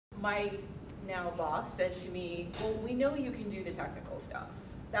my now boss said to me, well, we know you can do the technical stuff.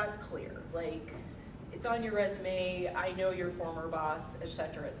 That's clear. Like, it's on your resume. I know your former boss, et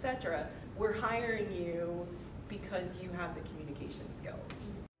cetera, et cetera. We're hiring you because you have the communication skills.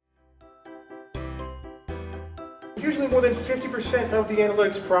 Usually more than 50% of the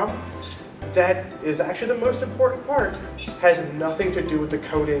analytics problem, that is actually the most important part, has nothing to do with the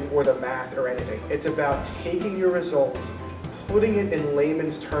coding or the math or anything. It's about taking your results, putting it in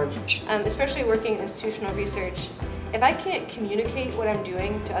layman's terms. Especially working in institutional research, if I can't communicate what I'm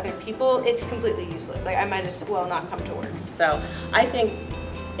doing to other people, it's completely useless. Like, I might as well not come to work. So I think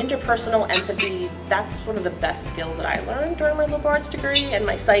interpersonal empathy, that's one of the best skills that I learned during my liberal arts degree and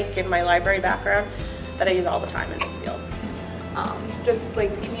my psych and my library background that I use all the time in this field. Just like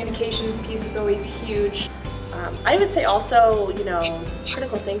the communications piece is always huge. I would say also, you know,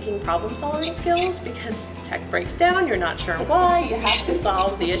 critical thinking, problem solving skills, because tech breaks down, you're not sure why, you have to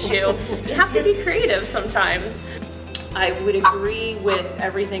solve the issue. You have to be creative sometimes. I would agree with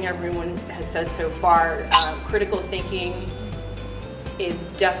everything everyone has said so far. Critical thinking is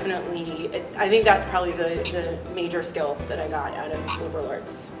definitely, I think that's probably the major skill that I got out of liberal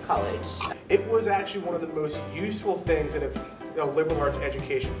arts college. It was actually one of the most useful things that a liberal arts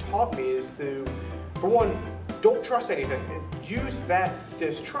education taught me is to, for one, don't trust anything. Use that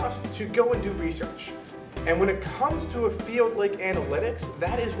distrust to go and do research. And when it comes to a field like analytics,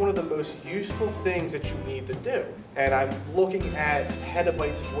 that is one of the most useful things that you need to do. And I'm looking at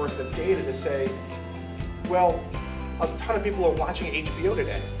petabytes worth of data to say, well, a ton of people are watching HBO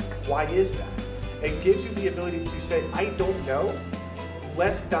today. Why is that? It gives you the ability to say, I don't know,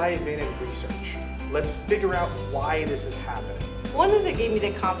 let's dive in and research. Let's figure out why this is happening. One is it gave me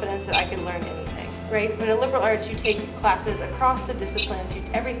the confidence that I could learn anything, right? When in liberal arts, you take classes across the disciplines,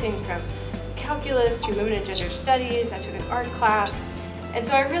 everything from calculus to women and gender studies. I took an art class. And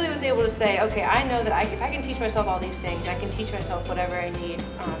so I really was able to say, okay, I know that if I can teach myself all these things, I can teach myself whatever I need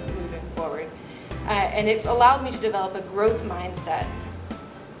moving forward. And it allowed me to develop a growth mindset.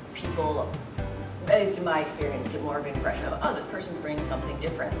 People, at least in my experience, get more of an impression of, oh, this person's bringing something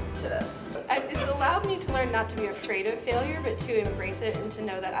different to this. It's allowed me to learn not to be afraid of failure, but to embrace it and to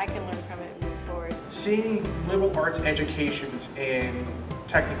know that I can learn from it and move forward. Seeing liberal arts educations in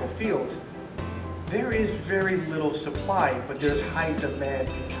technical fields, there is very little supply, but there's high demand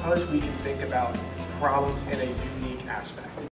because we can think about problems in a unique aspect.